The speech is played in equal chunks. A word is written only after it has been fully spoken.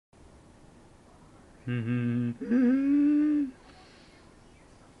Hey,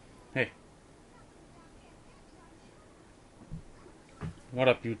 what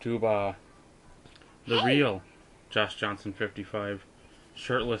up, YouTube? The real Josh Johnson 55,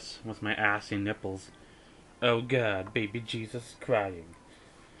 shirtless with my assy nipples. Oh God, baby Jesus crying.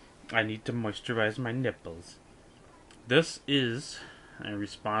 I need to moisturize my nipples. This is a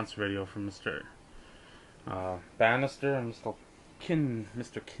response video from Mr. Bannister and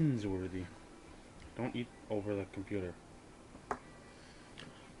Mr. Kinsworthy. Don't eat over the computer.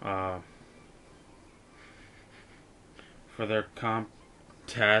 For their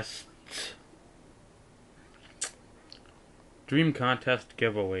contest. Dream Contest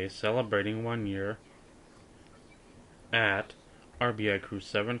giveaway celebrating 1 year at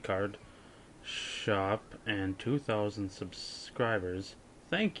RbiCru7 card shop and 2,000 subscribers.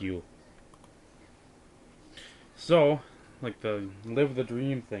 Thank you. So, like the live the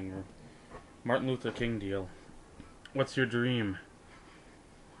dream thing or Martin Luther King deal. What's your dream?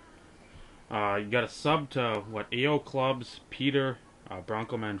 You got a sub to what? AO Clubs, Peter,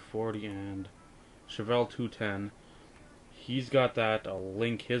 Bronco Man 40, and Chevelle 210. He's got that. I'll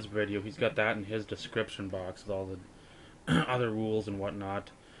link his video. He's got that in his description box with all the other rules and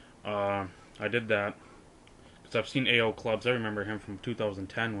whatnot. I did that because I've seen AO Clubs. I remember him from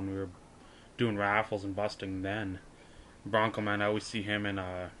 2010 when we were doing raffles and busting then. Bronco Man, I always see him in,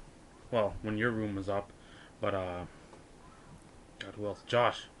 well, when your room was up. But, God, who else?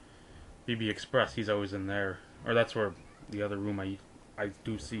 Josh. BB Express, he's always in there. Or that's where the other room I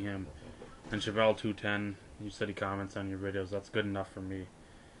do see him. And Chevelle 210, you said he comments on your videos. That's good enough for me.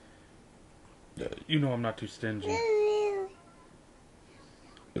 You know I'm not too stingy.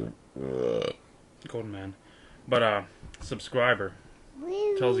 Golden man. But, subscriber.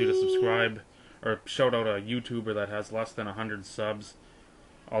 Tells you to subscribe. Or shout out a YouTuber that has less than 100 subs.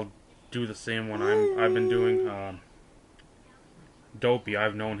 I'll do the same one I've been doing. Dopey,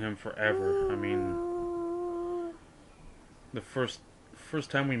 I've known him forever. I mean, the first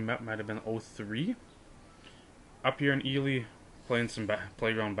time we met might have been 03. Up here in Ely, playing some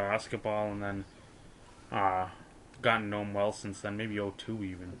playground basketball, and then gotten to know him well since then. Maybe 02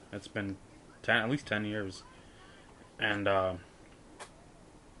 even. It's been at least 10 years. And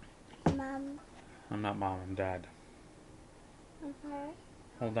Mom. I'm not mom, I'm dad. Okay.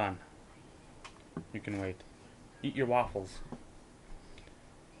 Hold on. You can wait. Eat your waffles.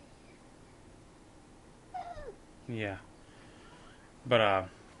 Yeah. But,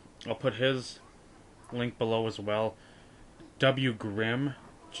 I'll put his link below as well. WGrim,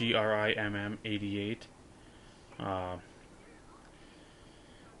 GRIMM 88.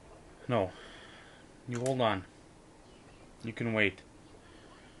 No. You hold on. You can wait.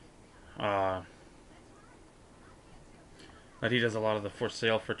 That he does a lot of the for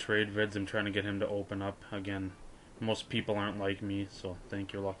sale for trade vids. I'm trying to get him to open up again. Most people aren't like me, so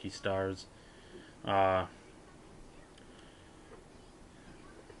thank your lucky stars.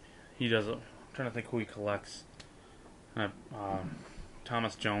 He does. I'm trying to think who he collects.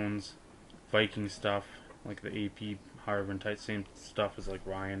 Thomas Jones, Viking stuff, like the AP Harvard type same stuff as like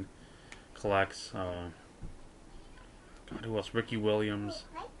Ryan collects. God, who else? Ricky Williams.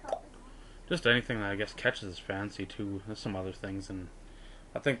 Just anything that I guess catches his fancy too. There's some other things, and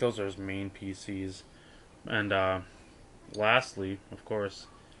I think those are his main PCs. And lastly, of course,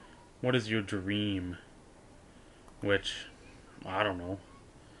 what is your dream? Which, I don't know.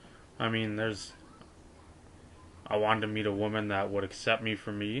 I mean, I wanted to meet a woman that would accept me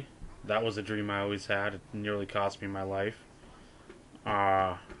for me. That was a dream I always had. It nearly cost me my life.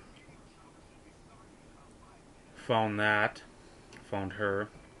 Found her.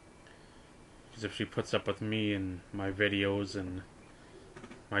 Because if she puts up with me and my videos and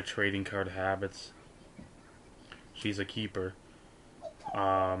my trading card habits, she's a keeper.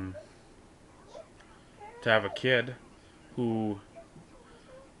 To have a kid who,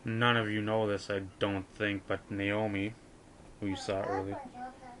 none of you know this, I don't think, but Naomi, who you saw earlier,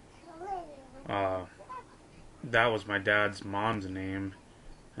 that was my dad's mom's name,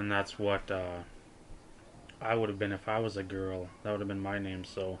 and that's what I would have been if I was a girl. That would have been my name,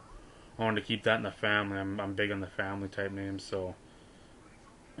 so I wanted to keep that in the family. I'm big on the family type names, so.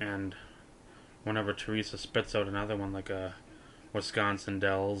 And whenever Teresa spits out another one, like a Wisconsin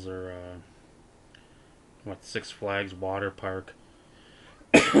Dells or Six Flags Water Park,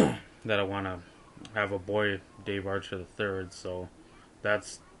 that I want to have a boy, Dave Archer III, so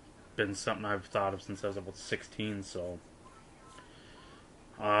that's been something I've thought of since I was about 16, so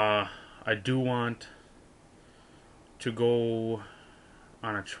I do want to go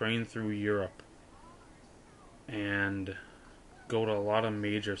on a train through Europe and go to a lot of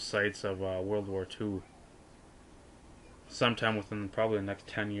major sites of World War II sometime within probably the next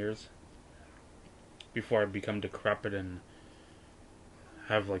 10 years before I become decrepit and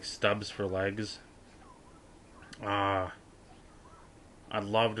have like stubs for legs. I'd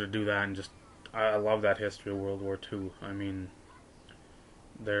love to do that, and just I love that history of World War II. I mean,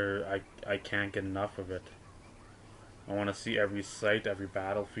 I can't get enough of it. I want to see every site, every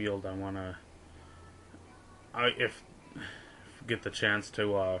battlefield. I want to, if get the chance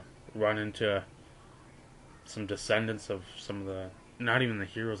to run into some descendants of some of the, not even the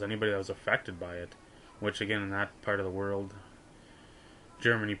heroes, anybody that was affected by it, which again in that part of the world,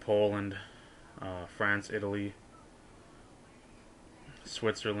 Germany, Poland, France, Italy,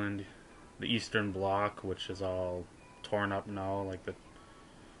 Switzerland, the Eastern Bloc, which is all torn up now, like the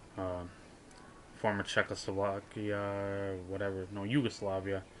former Czechoslovakia, whatever, no,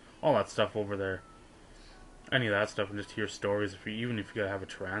 Yugoslavia, all that stuff over there. Any of that stuff, and just hear stories. Even if you gotta have a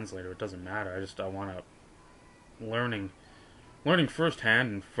translator, it doesn't matter. I want to learning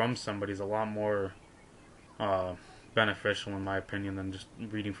firsthand and from somebody is a lot more beneficial, in my opinion, than just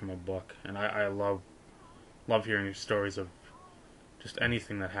reading from a book. And I love hearing stories of just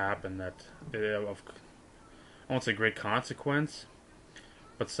anything that happened that of, I won't say great consequence,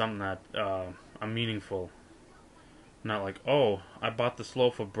 but something that a meaningful. Not like, oh, I bought this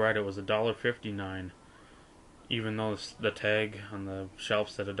loaf of bread, it was $1.59, even though the tag on the shelf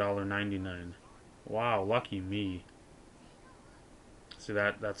said $1.99. Wow, lucky me. See,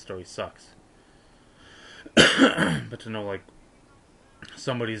 that story sucks. But to know, like,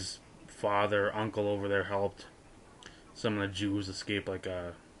 somebody's father, uncle over there helped some of the Jews escape, like,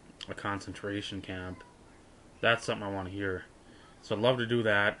 a concentration camp. That's something I want to hear. So I'd love to do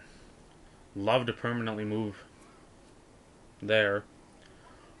that. Love to permanently move there.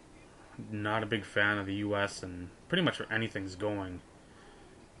 Not a big fan of the U.S. and pretty much where anything's going.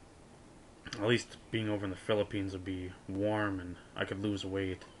 At least being over in the Philippines would be warm, and I could lose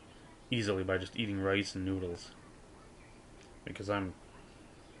weight easily by just eating rice and noodles. Because I'm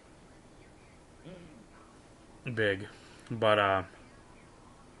big. But,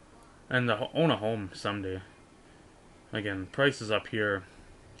 and to own a home someday. Again, prices up here,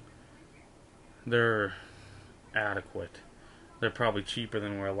 they're adequate. They're probably cheaper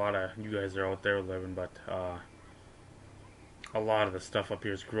than where a lot of you guys are out there living, but a lot of the stuff up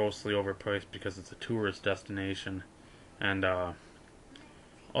here is grossly overpriced because it's a tourist destination. And,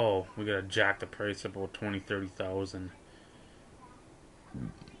 we gotta jack the price up about 20,000-30,000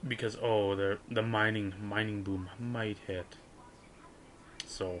 because, the mining boom might hit.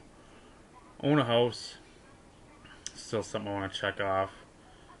 So, own a house, still something I want to check off.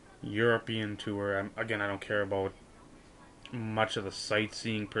 European tour, I don't care about much of the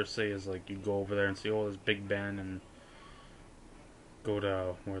sightseeing per se. Is like you go over there and see, there's Big Ben, and go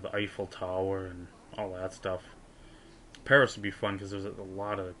to where the Eiffel Tower and all that stuff. Paris would be fun because there's a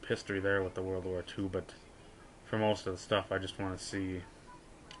lot of history there with the World War II, but for most of the stuff I just want to see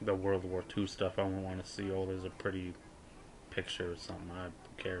the World War II stuff. I don't want to see, there's a pretty picture or something.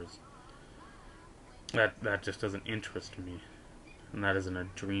 Who cares? That just doesn't interest me, and that isn't a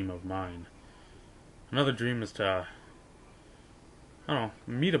dream of mine. Another dream is to, I don't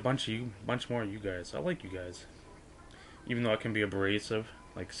know, meet a bunch more of you guys. I like you guys. Even though it can be abrasive,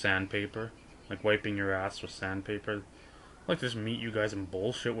 like sandpaper, like wiping your ass with sandpaper. I'd like to just meet you guys and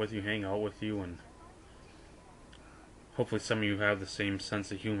bullshit with you, hang out with you, and hopefully some of you have the same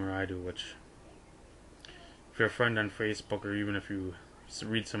sense of humor I do, which, if you're a friend on Facebook, or even if you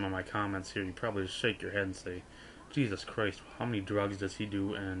read some of my comments here, you probably just shake your head and say, Jesus Christ, how many drugs does he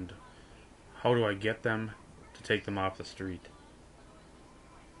do, and how do I get them to take them off the street?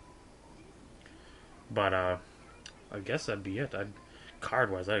 But, I guess that'd be it.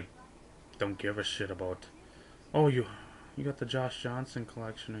 Card-wise, I don't give a shit about, you got the Josh Johnson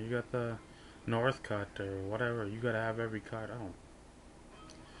collection, or you got the Northcutt, or whatever. You gotta have every card. I don't.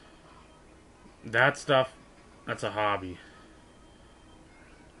 That stuff, that's a hobby.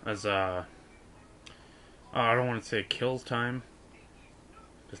 As, I don't want to say it kills time,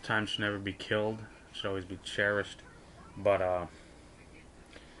 because time should never be killed. It should always be cherished. But,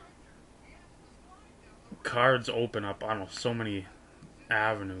 cards open up, I don't know, so many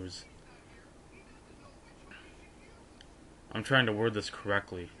avenues. I'm trying to word this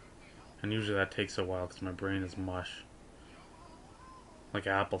correctly, and usually that takes a while because my brain is mush, like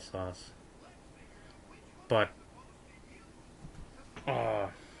applesauce. But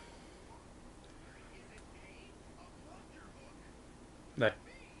that,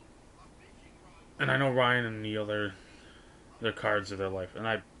 and I know Ryan and Neil, their cards are their life,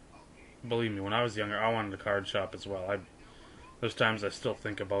 and believe me, when I was younger, I wanted a card shop as well. There's times I still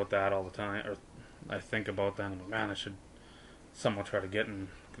think about that all the time, or I think about that and I'm like, man, I should somehow try to get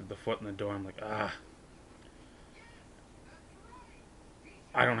the foot in the door. I'm like,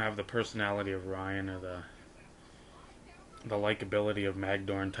 I don't have the personality of Ryan or the likability of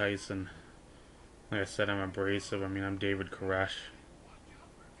Magdorn Tyson. Like I said, I'm abrasive. I mean, I'm David Koresh.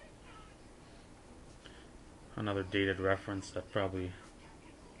 Another dated reference that probably...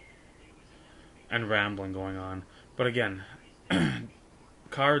 and rambling going on. But again,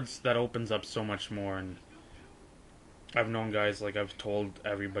 cards, that opens up so much more, and I've known guys, like I've told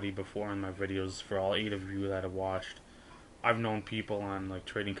everybody before in my videos, for all 8 of you that have watched, I've known people on like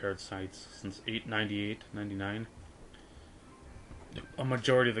trading card sites since 98, 99. A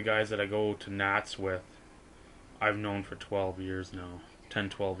majority of the guys that I go to Nats with, I've known for 12 years now. 10,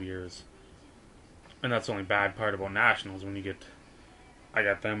 12 years. And that's the only bad part about Nationals, when you get... I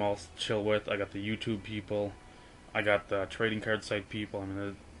got them all to chill with, I got the YouTube people, I got the trading card site people. I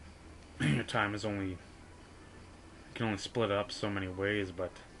mean, your time is only... You can only split it up so many ways,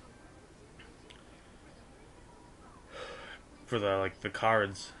 but... For the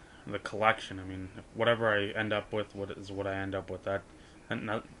cards, the collection, I mean, whatever I end up with, what I end up with. That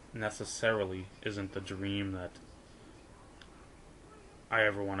not necessarily isn't the dream that I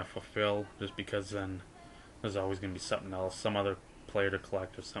ever want to fulfill, just because then there's always going to be something else, some other player to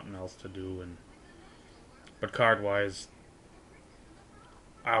collect or something else to do. But card wise,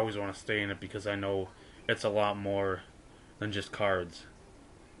 I always want to stay in it because I know it's a lot more than just cards.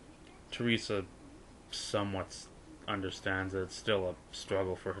 Teresa somewhat understands that it's still a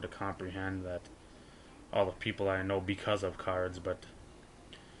struggle for her to comprehend that all the people I know because of cards, but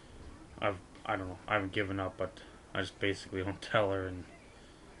I don't know, I haven't given up, but I just basically don't tell her, and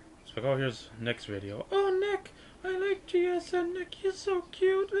it's like, oh, here's Nick's video. Oh, Nick, I like GSM, Nick, you're so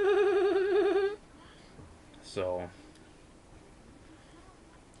cute. So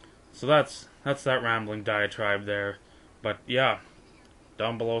that's that rambling diatribe there. But yeah,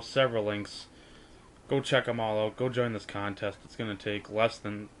 down below several links. Go check them all out. Go join this contest. It's going to take less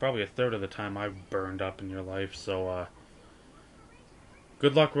than probably a third of the time I've burned up in your life. So,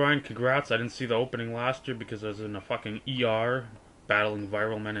 good luck, Ryan. Congrats. I didn't see the opening last year because I was in a fucking ER battling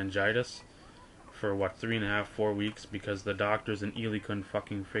viral meningitis for, 3.5, 4 weeks because the doctors in Ely couldn't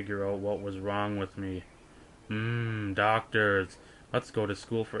fucking figure out what was wrong with me. Doctors. Let's go to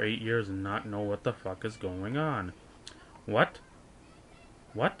school for 8 years and not know what the fuck is going on. What?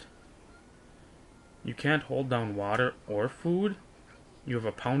 What? You can't hold down water or food? You have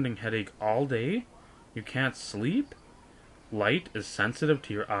a pounding headache all day? You can't sleep? Light is sensitive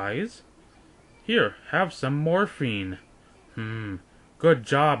to your eyes? Here, have some morphine. Good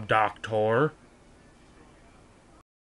job, doctor.